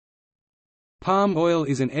Palm oil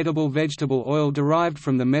is an edible vegetable oil derived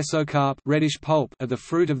from the mesocarp reddish pulp of the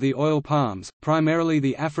fruit of the oil palms, primarily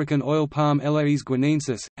the African oil palm Elaeis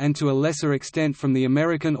guineensis, and to a lesser extent from the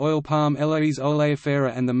American oil palm Elaeis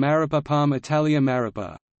oleifera and the Maripa palm Italia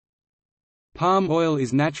maripa. Palm oil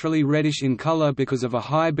is naturally reddish in color because of a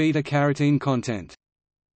high beta-carotene content.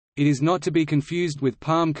 It is not to be confused with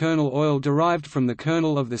palm kernel oil derived from the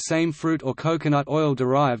kernel of the same fruit or coconut oil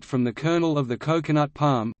derived from the kernel of the coconut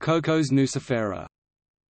palm Cocos nucifera.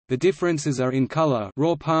 The differences are in color.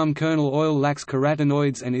 Raw palm kernel oil lacks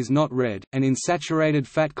carotenoids and is not red, and in saturated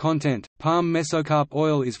fat content, palm mesocarp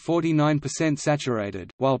oil is 49%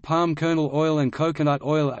 saturated, while palm kernel oil and coconut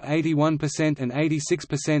oil are 81% and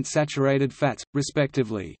 86% saturated fats,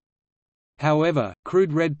 respectively. However,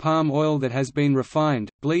 crude red palm oil that has been refined,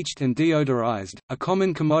 bleached and deodorized, a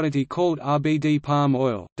common commodity called RBD palm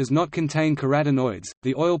oil, does not contain carotenoids.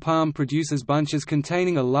 The oil palm produces bunches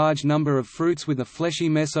containing a large number of fruits with a fleshy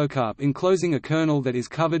mesocarp enclosing a kernel that is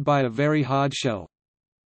covered by a very hard shell.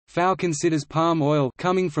 FAO considers palm oil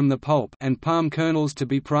coming from the pulp and palm kernels to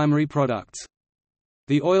be primary products.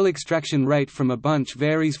 The oil extraction rate from a bunch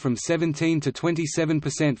varies from 17 to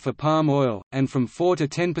 27% for palm oil, and from 4 to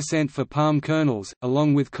 10% for palm kernels.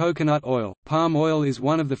 Along with coconut oil, palm oil is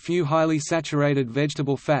one of the few highly saturated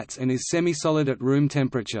vegetable fats and is semi-solid at room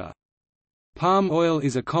temperature. Palm oil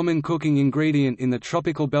is a common cooking ingredient in the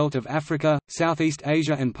tropical belt of Africa, Southeast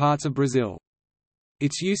Asia and parts of Brazil.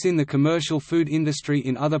 Its use in the commercial food industry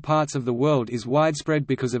in other parts of the world is widespread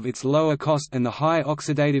because of its lower cost and the high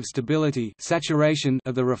oxidative stability saturation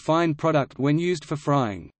of the refined product when used for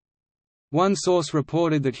frying. One source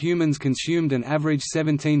reported that humans consumed an average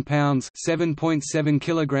 17 pounds (7.7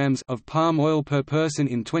 kilograms) of palm oil per person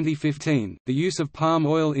in 2015. The use of palm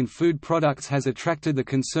oil in food products has attracted the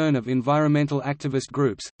concern of environmental activist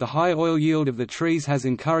groups. The high oil yield of the trees has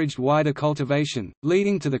encouraged wider cultivation,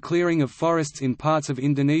 leading to the clearing of forests in parts of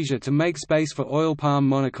Indonesia to make space for oil palm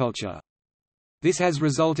monoculture. This has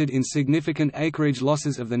resulted in significant acreage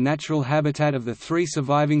losses of the natural habitat of the three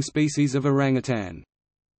surviving species of orangutan.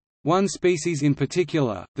 One species in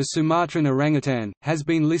particular, the Sumatran orangutan, has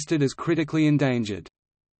been listed as critically endangered.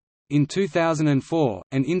 In 2004,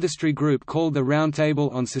 an industry group called the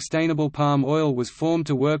Roundtable on Sustainable Palm Oil was formed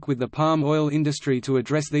to work with the palm oil industry to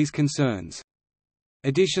address these concerns.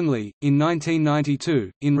 Additionally, in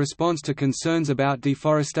 1992, in response to concerns about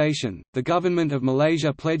deforestation, the government of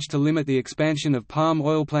Malaysia pledged to limit the expansion of palm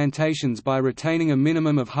oil plantations by retaining a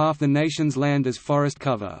minimum of half the nation's land as forest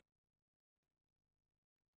cover.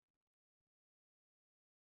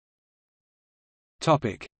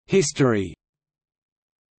 History.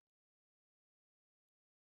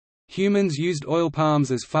 Humans used oil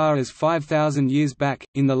palms as far as 5,000 years back.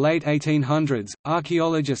 In the late 1800s,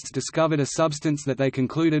 archaeologists discovered a substance that they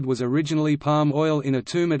concluded was originally palm oil in a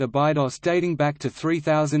tomb at Abydos dating back to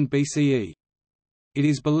 3000 BCE. It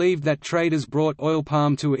is believed that traders brought oil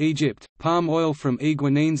palm to Egypt. Palm oil from E.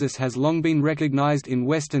 guineensis has long been recognized in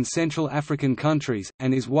West and Central African countries,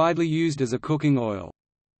 and is widely used as a cooking oil.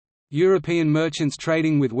 European merchants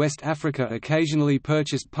trading with West Africa occasionally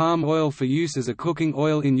purchased palm oil for use as a cooking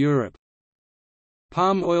oil in Europe.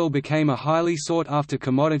 Palm oil became a highly sought-after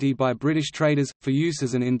commodity by British traders, for use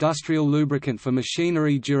as an industrial lubricant for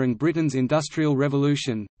machinery during Britain's Industrial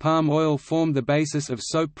Revolution. Palm oil formed the basis of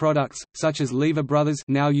soap products, such as Lever Brothers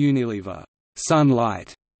now Unilever,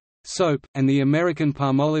 Sunlight soap, and the American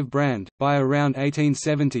Palmolive brand. By around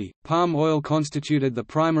 1870, palm oil constituted the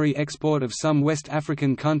primary export of some West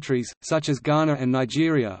African countries, such as Ghana and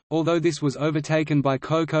Nigeria, although this was overtaken by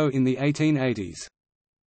cocoa in the 1880s.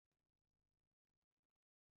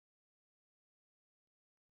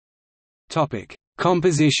 Topic: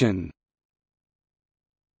 Composition.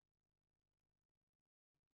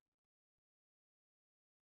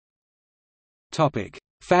 Topic: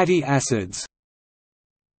 Fatty acids.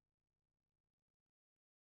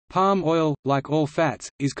 Palm oil, like all fats,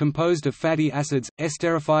 is composed of fatty acids,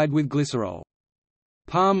 esterified with glycerol.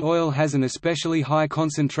 Palm oil has an especially high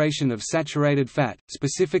concentration of saturated fat,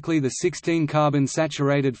 specifically the 16-carbon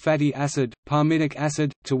saturated fatty acid, palmitic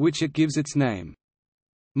acid, to which it gives its name.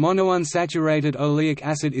 Monounsaturated oleic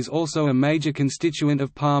acid is also a major constituent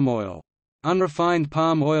of palm oil. Unrefined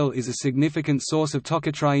palm oil is a significant source of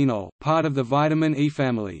tocotrienol, part of the vitamin E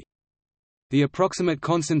family. The approximate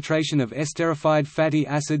concentration of esterified fatty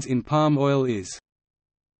acids in palm oil is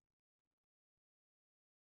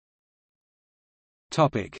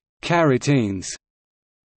Carotenes.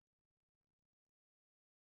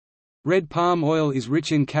 Red palm oil is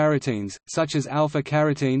rich in carotenes, such as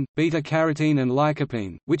alpha-carotene, beta-carotene and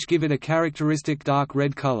lycopene, which give it a characteristic dark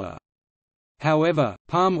red color. However,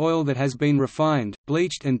 palm oil that has been refined,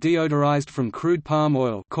 bleached and deodorized from crude palm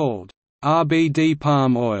oil called RBD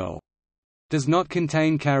palm oil does not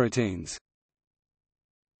contain carotenes.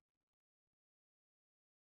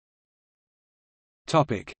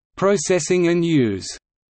 Topic: Processing and use.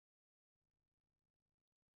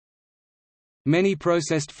 Many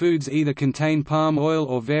processed foods either contain palm oil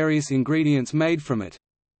or various ingredients made from it.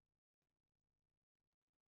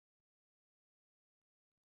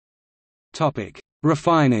 Topic: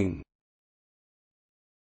 Refining.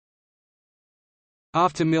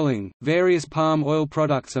 After milling, various palm oil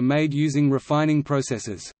products are made using refining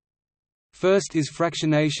processes. First is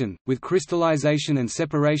fractionation, with crystallization and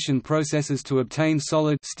separation processes to obtain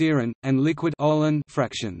solid stearin, and liquid olin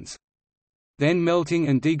fractions. Then melting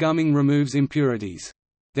and degumming removes impurities.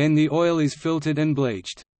 Then the oil is filtered and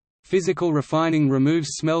bleached. Physical refining removes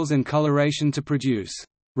smells and coloration to produce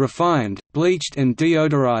refined, bleached and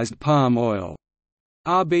deodorized palm oil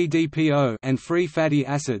 (RBDPO) and free fatty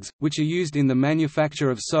acids, which are used in the manufacture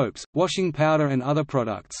of soaps, washing powder and other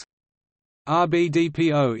products.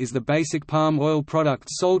 RBDPO is the basic palm oil product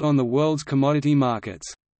sold on the world's commodity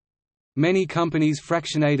markets. Many companies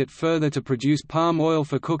fractionate it further to produce palm oil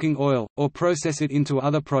for cooking oil, or process it into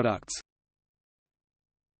other products.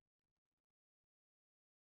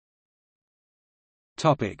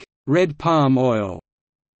 Red palm oil.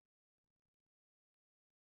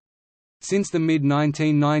 Since the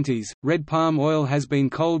mid-1990s, red palm oil has been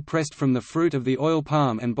cold-pressed from the fruit of the oil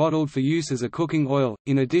palm and bottled for use as a cooking oil,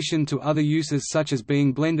 in addition to other uses such as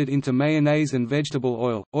being blended into mayonnaise and vegetable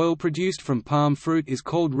oil. Oil produced from palm fruit is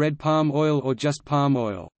called red palm oil or just palm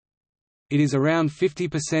oil. It is around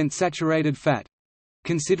 50% saturated fat,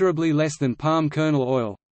 considerably less than palm kernel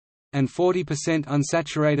oil, and 40%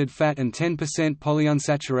 unsaturated fat and 10%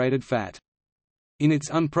 polyunsaturated fat. In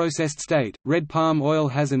its unprocessed state, red palm oil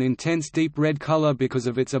has an intense deep red color because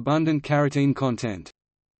of its abundant carotene content.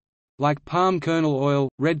 Like palm kernel oil,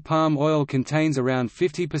 red palm oil contains around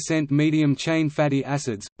 50% medium-chain fatty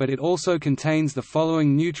acids, but it also contains the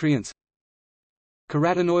following nutrients: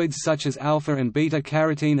 carotenoids such as alpha and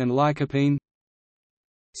beta-carotene and lycopene,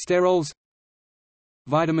 sterols,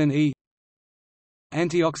 vitamin E,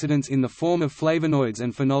 antioxidants in the form of flavonoids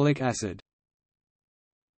and phenolic acid.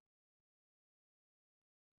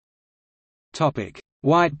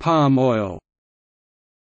 White palm oil.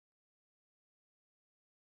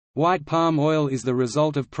 White palm oil is the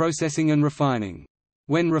result of processing and refining.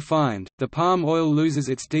 When refined, the palm oil loses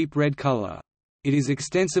its deep red color. It is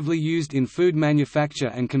extensively used in food manufacture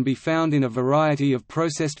and can be found in a variety of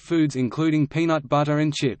processed foods including peanut butter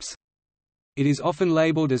and chips. It is often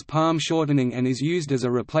labeled as palm shortening and is used as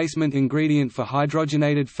a replacement ingredient for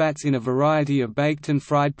hydrogenated fats in a variety of baked and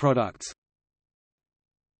fried products.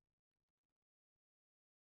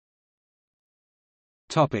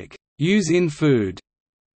 Use in food.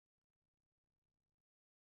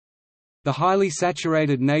 The highly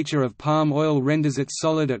saturated nature of palm oil renders it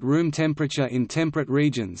solid at room temperature in temperate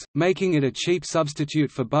regions, making it a cheap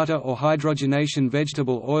substitute for butter or hydrogenation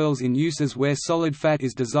vegetable oils in uses where solid fat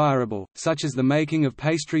is desirable, such as the making of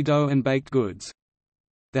pastry dough and baked goods.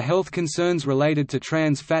 The health concerns related to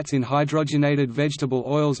trans fats in hydrogenated vegetable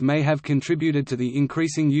oils may have contributed to the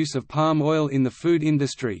increasing use of palm oil in the food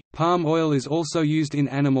industry. Palm oil is also used in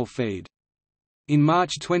animal feed. In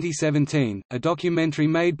March 2017, a documentary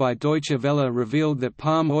made by Deutsche Welle revealed that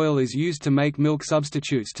palm oil is used to make milk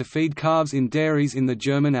substitutes to feed calves in dairies in the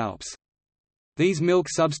German Alps. These milk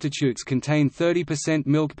substitutes contain 30%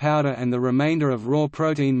 milk powder and the remainder of raw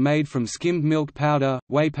protein made from skimmed milk powder,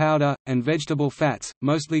 whey powder, and vegetable fats,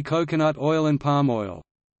 mostly coconut oil and palm oil.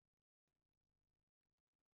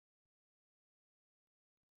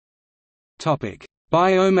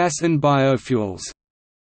 Biomass and biofuels.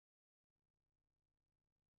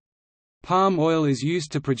 Palm oil is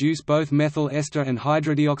used to produce both methyl ester and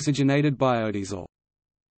hydrodeoxygenated biodiesel.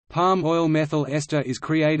 Palm oil methyl ester is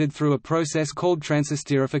created through a process called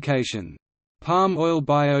transesterification. Palm oil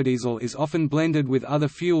biodiesel is often blended with other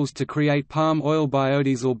fuels to create palm oil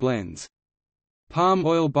biodiesel blends. Palm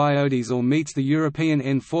oil biodiesel meets the European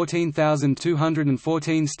N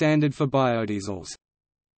 14214 standard for biodiesels.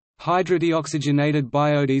 Hydrodeoxygenated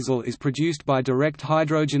biodiesel is produced by direct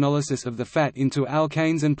hydrogenolysis of the fat into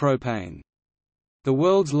alkanes and propane. The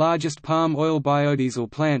world's largest palm oil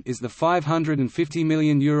biodiesel plant is the €550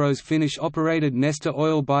 million Finnish-operated Neste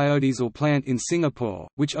Oil biodiesel plant in Singapore,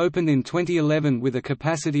 which opened in 2011 with a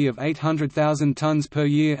capacity of 800,000 tonnes per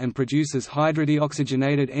year and produces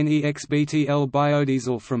hydrodeoxygenated NEXBTL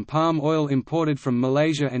biodiesel from palm oil imported from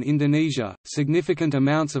Malaysia and Indonesia. Significant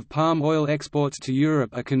amounts of palm oil exports to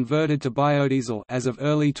Europe are converted to biodiesel as of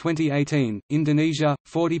early 2018, Indonesia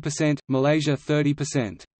 40%, Malaysia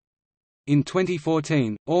 30%. In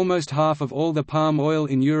 2014, almost half of all the palm oil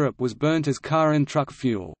in Europe was burnt as car and truck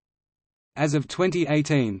fuel. As of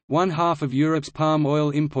 2018, one-half of Europe's palm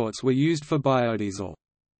oil imports were used for biodiesel.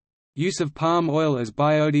 Use of palm oil as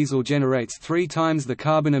biodiesel generates 3 times the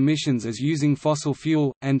carbon emissions as using fossil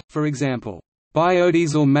fuel, and, for example,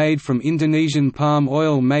 biodiesel made from Indonesian palm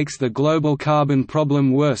oil makes the global carbon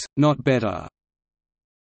problem worse, not better.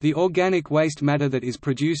 The organic waste matter that is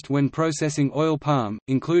produced when processing oil palm,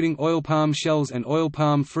 including oil palm shells and oil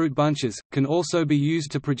palm fruit bunches, can also be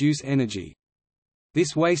used to produce energy.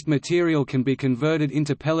 This waste material can be converted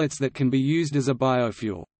into pellets that can be used as a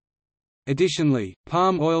biofuel. Additionally,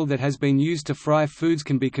 palm oil that has been used to fry foods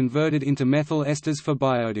can be converted into methyl esters for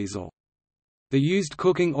biodiesel. The used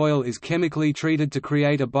cooking oil is chemically treated to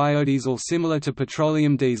create a biodiesel similar to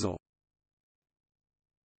petroleum diesel.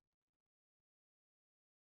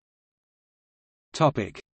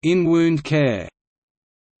 In wound care.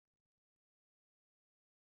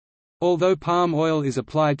 Although palm oil is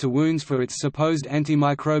applied to wounds for its supposed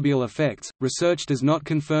antimicrobial effects, research does not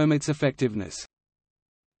confirm its effectiveness.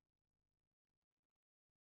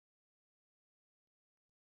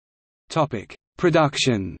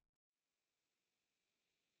 Production.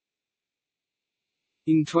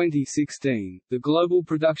 In 2016, the global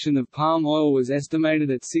production of palm oil was estimated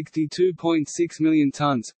at 62.6 million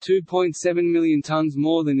tonnes, 2.7 million tonnes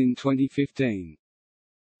more than in 2015.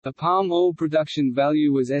 The palm oil production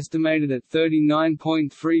value was estimated at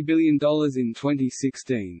 $39.3 billion in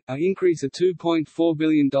 2016, an increase of $2.4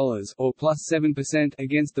 billion or plus 7%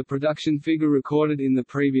 against the production figure recorded in the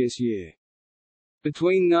previous year.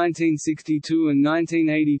 Between 1962 and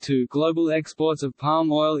 1982, global exports of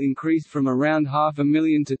palm oil increased from around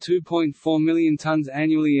 500,000 to 2.4 million tonnes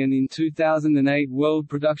annually, and in 2008 world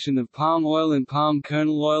production of palm oil and palm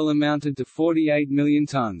kernel oil amounted to 48 million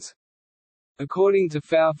tonnes. According to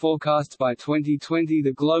FAO forecasts, by 2020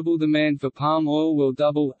 the global demand for palm oil will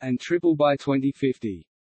double, and triple by 2050.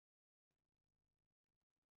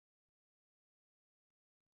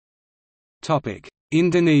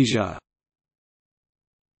 Indonesia.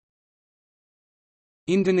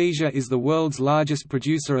 Indonesia is the world's largest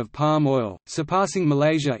producer of palm oil, surpassing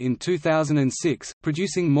Malaysia in 2006,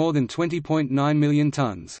 producing more than 20.9 million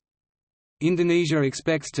tonnes. Indonesia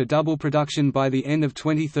expects to double production by the end of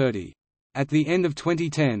 2030. At the end of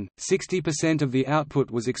 2010, 60% of the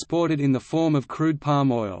output was exported in the form of crude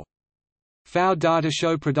palm oil. FAO data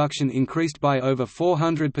show production increased by over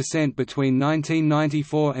 400% between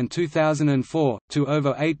 1994 and 2004, to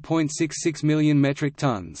over 8.66 million metric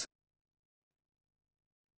tonnes.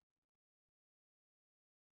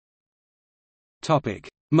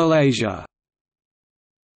 Malaysia.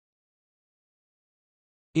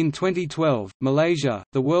 In 2012, Malaysia,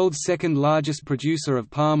 the world's second-largest producer of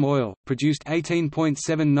palm oil, produced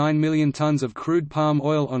 18.79 million tonnes of crude palm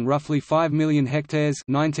oil on roughly 5 million hectares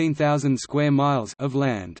 19,000 square miles of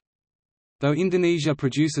land. Though Indonesia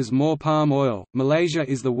produces more palm oil, Malaysia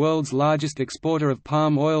is the world's largest exporter of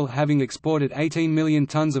palm oil, having exported 18 million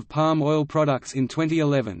tonnes of palm oil products in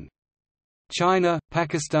 2011. China,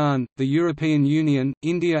 Pakistan, the European Union,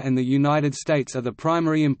 India and the United States are the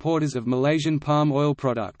primary importers of Malaysian palm oil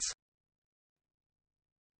products.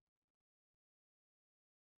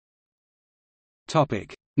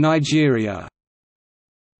 Nigeria.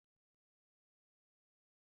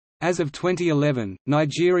 As of 2011,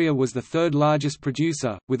 Nigeria was the third largest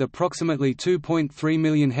producer, with approximately 2.3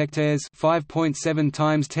 million hectares 5.7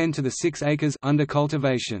 times 10 to the 6 acres under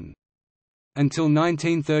cultivation. Until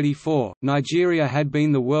 1934, Nigeria had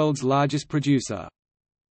been the world's largest producer.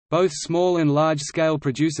 Both small and large-scale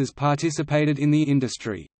producers participated in the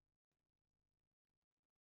industry.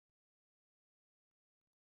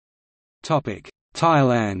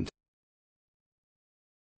 Thailand.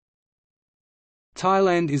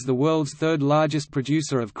 Thailand is the world's third-largest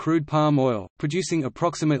producer of crude palm oil, producing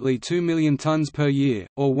approximately 2 million tonnes per year,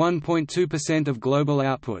 or 1.2% of global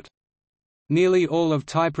output. Nearly all of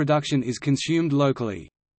Thai production is consumed locally.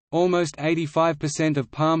 Almost 85%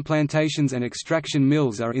 of palm plantations and extraction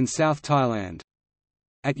mills are in South Thailand.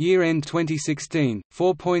 At year-end 2016,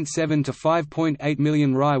 4.7 to 5.8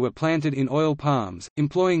 million rye were planted in oil palms,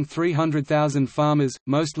 employing 300,000 farmers,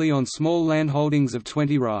 mostly on small landholdings of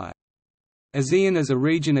 20 rye. ASEAN as a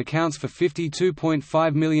region accounts for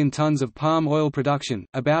 52.5 million tons of palm oil production,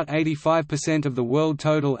 about 85% of the world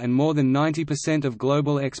total and more than 90% of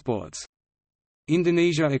global exports.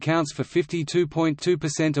 Indonesia accounts for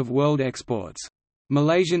 52.2% of world exports.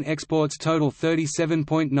 Malaysian exports total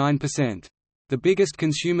 37.9%. The biggest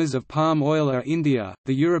consumers of palm oil are India,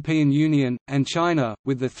 the European Union, and China,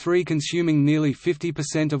 with the three consuming nearly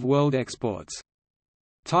 50% of world exports.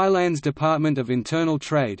 Thailand's Department of Internal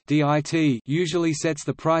Trade (DIT) usually sets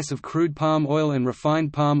the price of crude palm oil and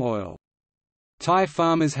refined palm oil. Thai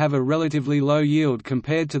farmers have a relatively low yield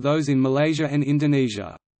compared to those in Malaysia and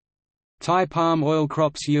Indonesia. Thai palm oil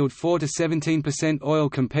crops yield 4 to 17% oil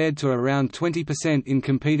compared to around 20% in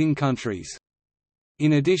competing countries.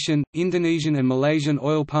 In addition, Indonesian and Malaysian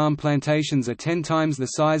oil palm plantations are 10 times the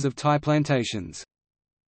size of Thai plantations.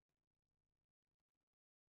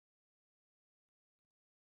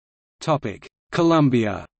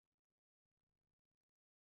 Colombia.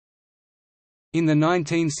 In the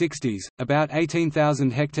 1960s, about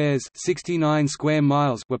 18,000 hectares 69 square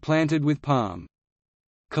miles were planted with palm.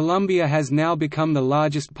 Colombia has now become the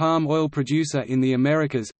largest palm oil producer in the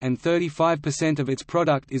Americas, and 35% of its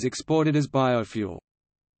product is exported as biofuel.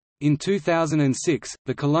 In 2006,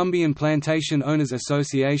 the Colombian Plantation Owners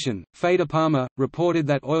Association, FEDEPAMA, reported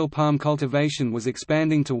that oil palm cultivation was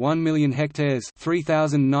expanding to 1 million hectares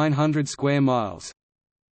 3,900 square miles.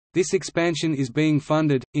 This expansion is being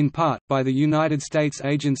funded, in part, by the United States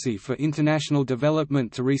Agency for International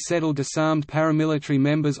Development to resettle disarmed paramilitary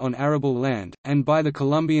members on arable land, and by the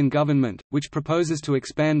Colombian government, which proposes to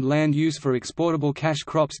expand land use for exportable cash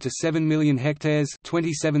crops to 7 million hectares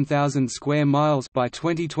 27,000 square miles by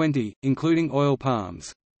 2020, including oil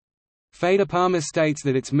palms. FEDEPAMA states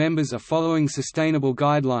that its members are following sustainable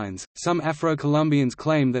guidelines. Some Afro-Colombians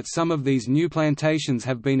claim that some of these new plantations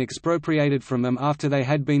have been expropriated from them after they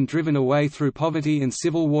had been driven away through poverty and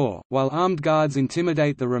civil war, while armed guards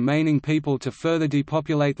intimidate the remaining people to further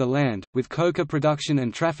depopulate the land, with coca production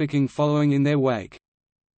and trafficking following in their wake.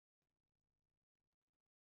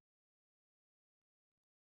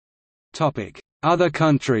 Other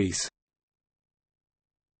countries.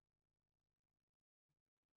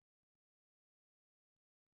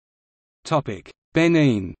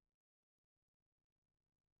 Benin.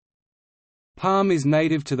 Palm is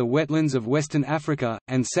native to the wetlands of Western Africa,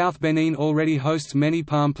 and South Benin already hosts many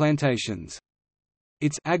palm plantations.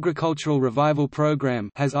 Its agricultural revival program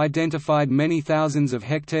has identified many thousands of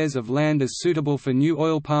hectares of land as suitable for new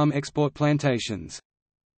oil palm export plantations.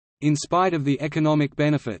 In spite of the economic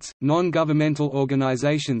benefits, non-governmental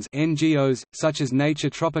organizations (NGOs), such as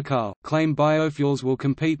Nature Tropicale, claim biofuels will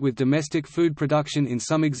compete with domestic food production in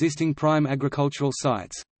some existing prime agricultural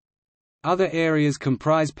sites. Other areas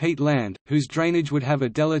comprise peat land, whose drainage would have a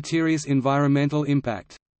deleterious environmental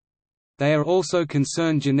impact. They are also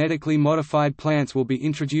concerned genetically modified plants will be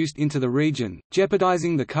introduced into the region,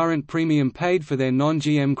 jeopardizing the current premium paid for their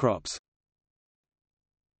non-GM crops.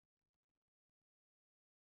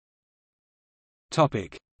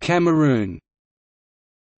 Cameroon.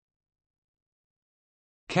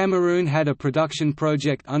 Cameroon had a production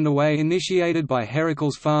project underway initiated by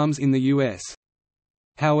Heracles Farms in the U.S.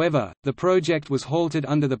 However, the project was halted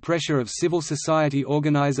under the pressure of civil society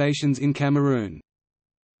organizations in Cameroon.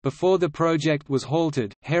 Before the project was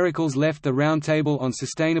halted, Heracles left the Roundtable on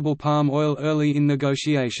Sustainable Palm Oil early in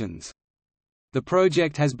negotiations. The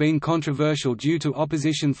project has been controversial due to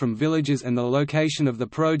opposition from villagers and the location of the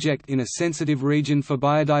project in a sensitive region for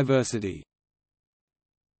biodiversity.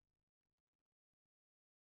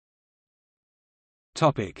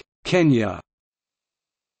 Kenya.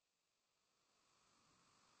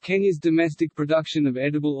 Kenya's domestic production of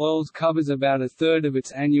edible oils covers about a third of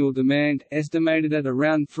its annual demand, estimated at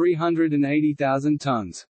around 380,000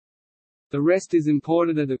 tons. The rest is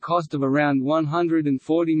imported at a cost of around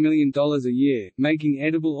 $140 million a year, making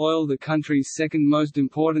edible oil the country's second most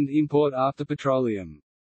important import after petroleum.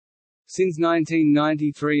 Since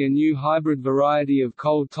 1993, a new hybrid variety of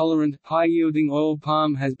cold-tolerant, high-yielding oil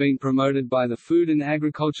palm has been promoted by the Food and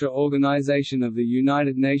Agriculture Organization of the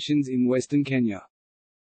United Nations in western Kenya.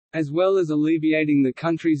 As well as alleviating the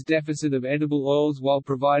country's deficit of edible oils while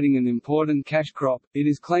providing an important cash crop, it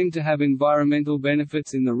is claimed to have environmental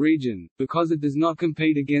benefits in the region, because it does not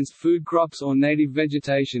compete against food crops or native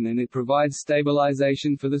vegetation and it provides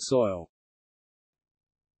stabilization for the soil.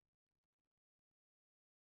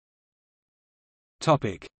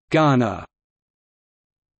 Ghana.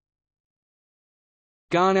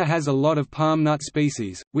 Ghana has a lot of palm nut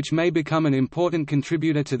species, which may become an important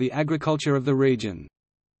contributor to the agriculture of the region.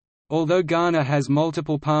 Although Ghana has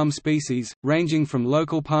multiple palm species, ranging from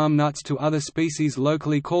local palm nuts to other species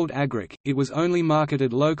locally called agric, it was only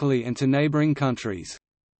marketed locally and to neighboring countries.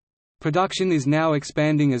 Production is now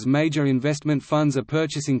expanding as major investment funds are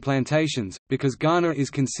purchasing plantations, because Ghana is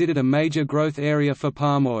considered a major growth area for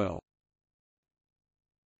palm oil.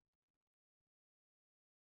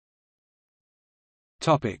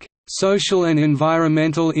 Social and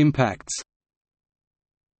environmental impacts.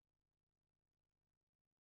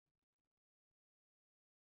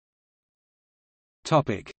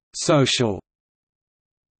 Social.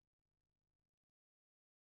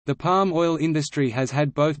 The palm oil industry has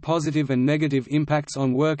had both positive and negative impacts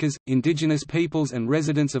on workers, indigenous peoples and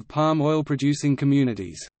residents of palm oil-producing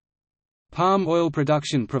communities. Palm oil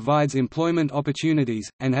production provides employment opportunities,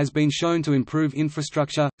 and has been shown to improve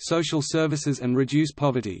infrastructure, social services and reduce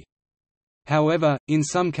poverty. However, in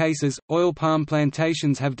some cases, oil palm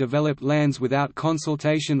plantations have developed lands without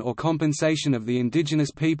consultation or compensation of the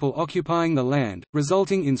indigenous people occupying the land,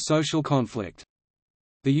 resulting in social conflict.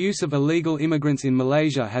 The use of illegal immigrants in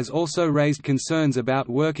Malaysia has also raised concerns about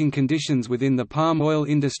working conditions within the palm oil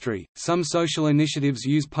industry. Some social initiatives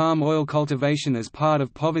use palm oil cultivation as part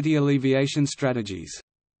of poverty alleviation strategies.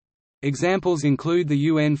 Examples include the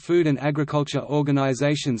UN Food and Agriculture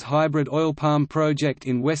Organization's hybrid oil palm project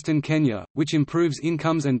in western Kenya, which improves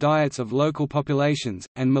incomes and diets of local populations,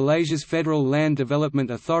 and Malaysia's Federal Land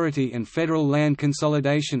Development Authority and Federal Land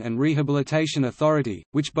Consolidation and Rehabilitation Authority,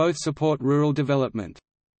 which both support rural development.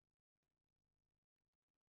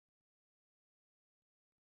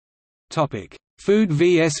 Food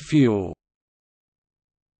vs fuel.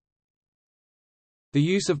 The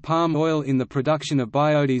use of palm oil in the production of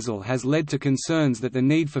biodiesel has led to concerns that the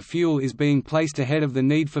need for fuel is being placed ahead of the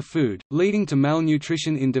need for food, leading to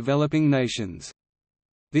malnutrition in developing nations.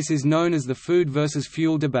 This is known as the food versus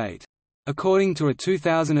fuel debate. According to a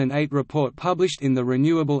 2008 report published in the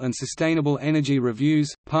Renewable and Sustainable Energy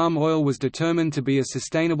Reviews, palm oil was determined to be a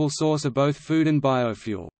sustainable source of both food and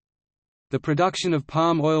biofuel. The production of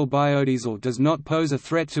palm oil biodiesel does not pose a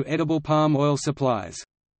threat to edible palm oil supplies.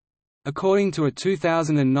 According to a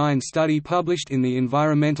 2009 study published in the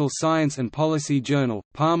Environmental Science and Policy Journal,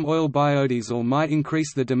 palm oil biodiesel might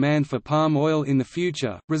increase the demand for palm oil in the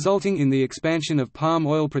future, resulting in the expansion of palm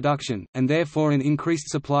oil production, and therefore an increased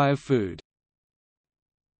supply of food.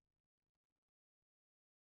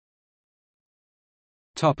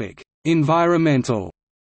 Environmental.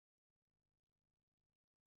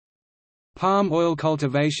 Palm oil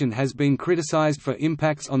cultivation has been criticized for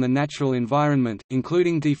impacts on the natural environment,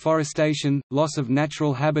 including deforestation, loss of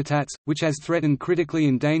natural habitats, which has threatened critically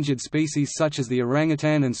endangered species such as the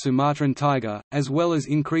orangutan and Sumatran tiger, as well as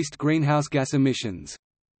increased greenhouse gas emissions.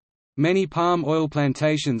 Many palm oil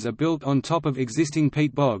plantations are built on top of existing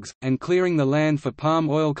peat bogs, and clearing the land for palm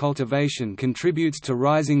oil cultivation contributes to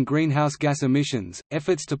rising greenhouse gas emissions.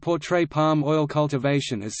 Efforts to portray palm oil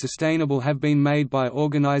cultivation as sustainable have been made by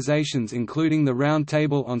organizations including the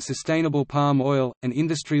Roundtable on Sustainable Palm Oil, an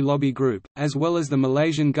industry lobby group, as well as the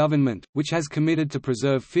Malaysian government, which has committed to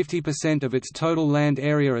preserve 50% of its total land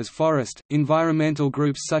area as forest. Environmental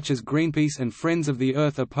groups such as Greenpeace and Friends of the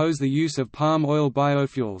Earth oppose the use of palm oil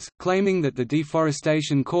biofuels, claiming that the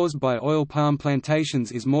deforestation caused by oil palm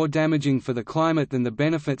plantations is more damaging for the climate than the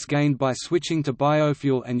benefits gained by switching to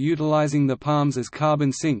biofuel and utilizing the palms as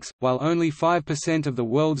carbon sinks. While only 5% of the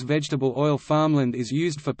world's vegetable oil farmland is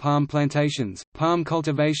used for palm plantations, palm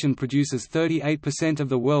cultivation produces 38% of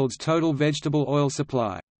the world's total vegetable oil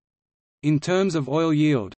supply. In terms of oil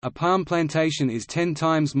yield, a palm plantation is 10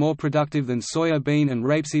 times more productive than soya bean and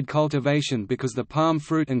rapeseed cultivation because the palm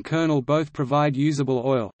fruit and kernel both provide usable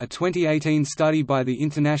oil. A 2018 study by the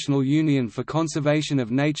International Union for Conservation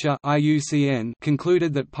of Nature (IUCN)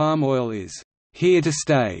 concluded that palm oil is here to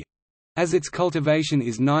stay, as its cultivation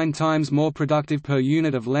is 9 times more productive per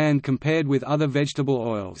unit of land compared with other vegetable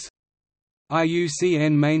oils.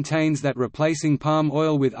 IUCN maintains that replacing palm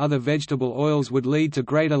oil with other vegetable oils would lead to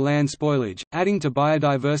greater land spoilage, adding to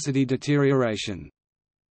biodiversity deterioration.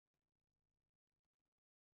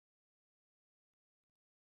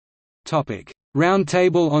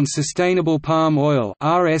 Roundtable on Sustainable Palm Oil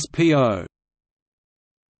 (RSPO).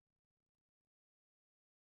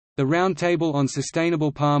 The Roundtable on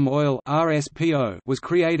Sustainable Palm Oil (RSPO) was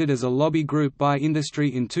created as a lobby group by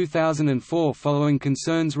industry in 2004 following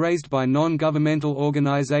concerns raised by non-governmental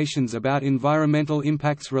organizations about environmental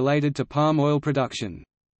impacts related to palm oil production.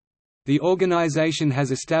 The organization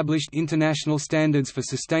has established international standards for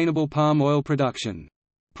sustainable palm oil production.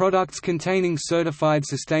 Products containing certified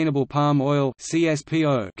sustainable palm oil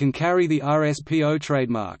 (CSPO) can carry the RSPO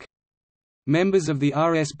trademark. Members of the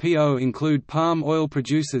RSPO include palm oil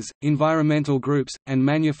producers, environmental groups, and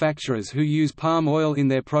manufacturers who use palm oil in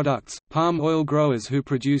their products. Palm oil growers who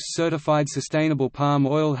produce certified sustainable palm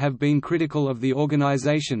oil have been critical of the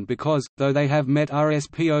organization because, though they have met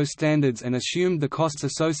RSPO standards and assumed the costs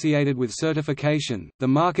associated with certification, the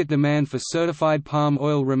market demand for certified palm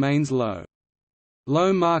oil remains low.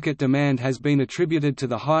 Low market demand has been attributed to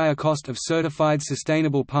the higher cost of certified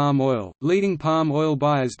sustainable palm oil, leading palm oil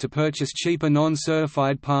buyers to purchase cheaper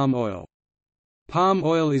non-certified palm oil. Palm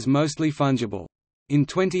oil is mostly fungible. In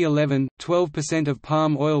 2011, 12% of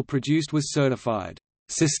palm oil produced was certified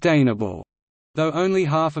sustainable, though only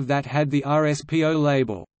half of that had the RSPO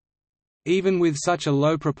label. Even with such a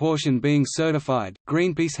low proportion being certified,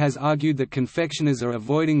 Greenpeace has argued that confectioners are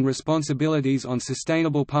avoiding responsibilities on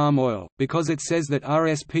sustainable palm oil, because it says that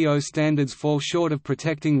RSPO standards fall short of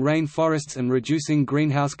protecting rainforests and reducing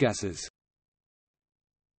greenhouse gases.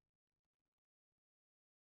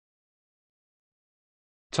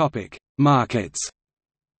 Markets.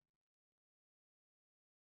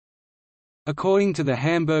 According to the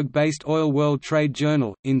Hamburg-based Oil World Trade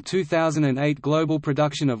Journal, in 2008 global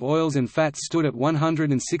production of oils and fats stood at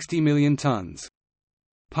 160 million tons.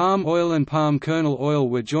 Palm oil and palm kernel oil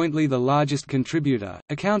were jointly the largest contributor,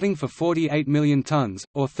 accounting for 48 million tons,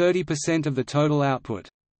 or 30% of the total output.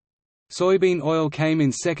 Soybean oil came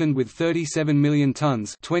in second with 37 million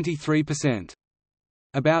tons, 23%.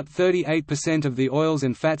 About 38% of the oils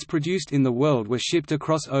and fats produced in the world were shipped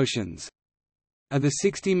across oceans. Of the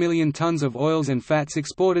 60 million tons of oils and fats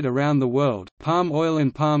exported around the world, palm oil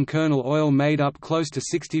and palm kernel oil made up close to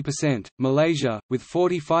 60%. Malaysia, with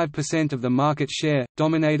 45% of the market share,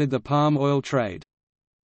 dominated the palm oil trade.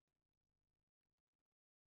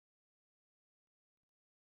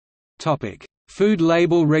 Topic: Food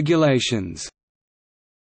label regulations.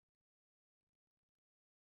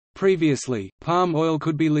 Previously, palm oil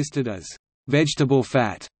could be listed as vegetable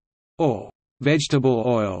fat or vegetable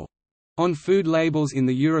oil on food labels in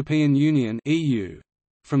the European Union (EU).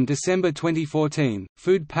 From December 2014,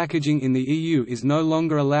 food packaging in the EU is no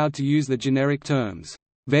longer allowed to use the generic terms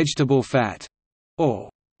vegetable fat or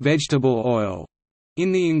vegetable oil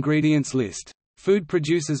in the ingredients list. Food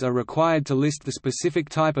producers are required to list the specific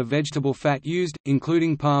type of vegetable fat used,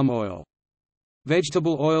 including palm oil.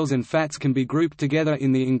 Vegetable oils and fats can be grouped together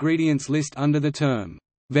in the ingredients list under the term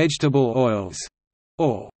vegetable oils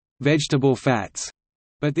or vegetable fats,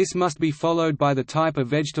 but this must be followed by the type of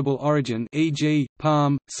vegetable origin, e.g.,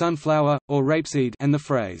 palm, sunflower, or rapeseed, and the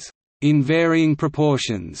phrase in varying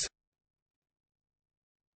proportions.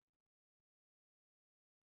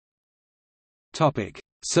 Topic: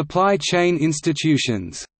 Supply chain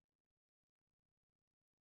institutions.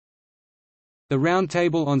 The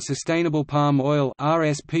Roundtable on Sustainable Palm Oil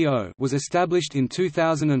 (RSPO) was established in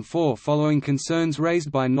 2004 following concerns raised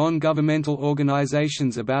by non-governmental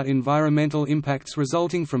organizations about environmental impacts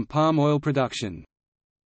resulting from palm oil production.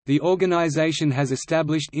 The organization has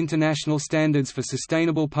established international standards for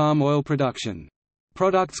sustainable palm oil production.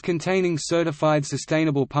 Products containing certified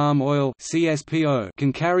sustainable palm oil (CSPO)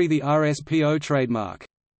 can carry the RSPO trademark.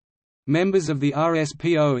 Members of the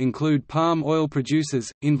RSPO include palm oil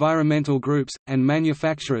producers, environmental groups, and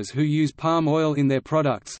manufacturers who use palm oil in their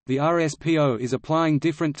products. The RSPO is applying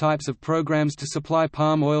different types of programs to supply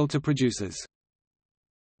palm oil to producers.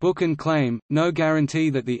 Book and claim, no guarantee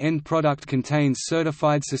that the end product contains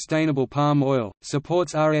certified sustainable palm oil,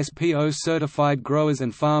 supports RSPO certified growers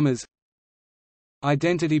and farmers.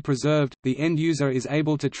 Identity preserved, the end user is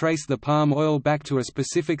able to trace the palm oil back to a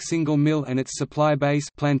specific single mill and its supply base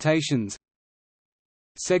plantations.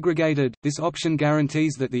 Segregated, this option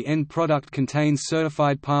guarantees that the end product contains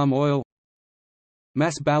certified palm oil.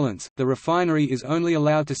 Mass balance, the refinery is only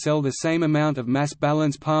allowed to sell the same amount of mass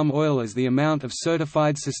balance palm oil as the amount of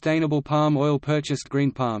certified sustainable palm oil purchased.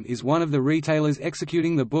 Green Palm is one of the retailers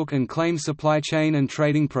executing the book and claim supply chain and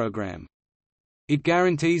trading program. It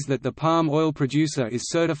guarantees that the palm oil producer is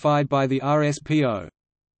certified by the RSPO.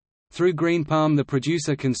 Through Green Palm, the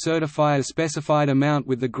producer can certify a specified amount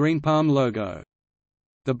with the Green Palm logo.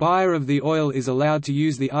 The buyer of the oil is allowed to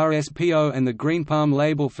use the RSPO and the Green Palm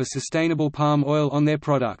label for sustainable palm oil on their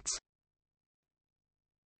products.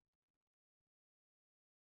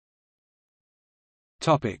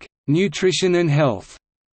 Topic: Nutrition and health.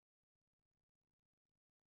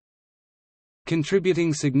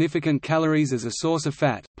 Contributing significant calories as a source of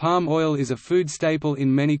fat, palm oil is a food staple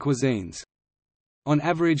in many cuisines. On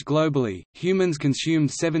average globally, humans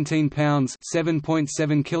consumed 17 pounds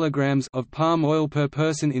 (7.7 kilograms) of palm oil per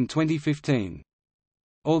person in 2015.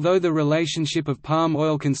 Although the relationship of palm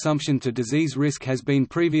oil consumption to disease risk has been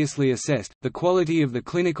previously assessed, the quality of the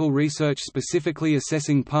clinical research specifically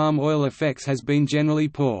assessing palm oil effects has been generally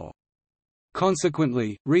poor.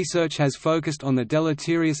 Consequently, research has focused on the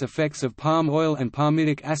deleterious effects of palm oil and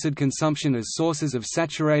palmitic acid consumption as sources of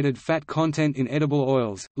saturated fat content in edible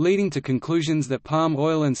oils, leading to conclusions that palm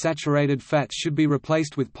oil and saturated fats should be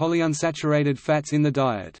replaced with polyunsaturated fats in the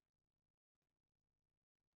diet.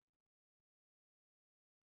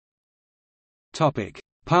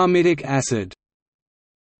 Palmitic acid.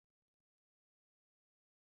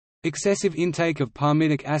 Excessive intake of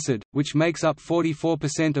palmitic acid, which makes up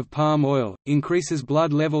 44% of palm oil, increases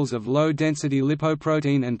blood levels of low-density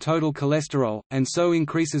lipoprotein and total cholesterol, and so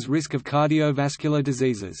increases risk of cardiovascular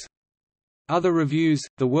diseases. Other reviews,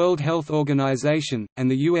 the World Health Organization, and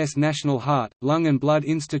the U.S. National Heart, Lung and Blood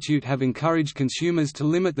Institute have encouraged consumers to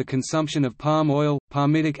limit the consumption of palm oil,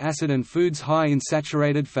 palmitic acid and foods high in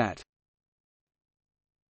saturated fat.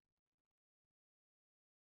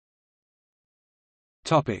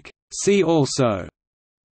 See also: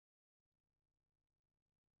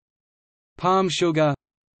 palm sugar,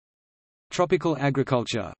 tropical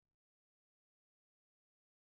agriculture.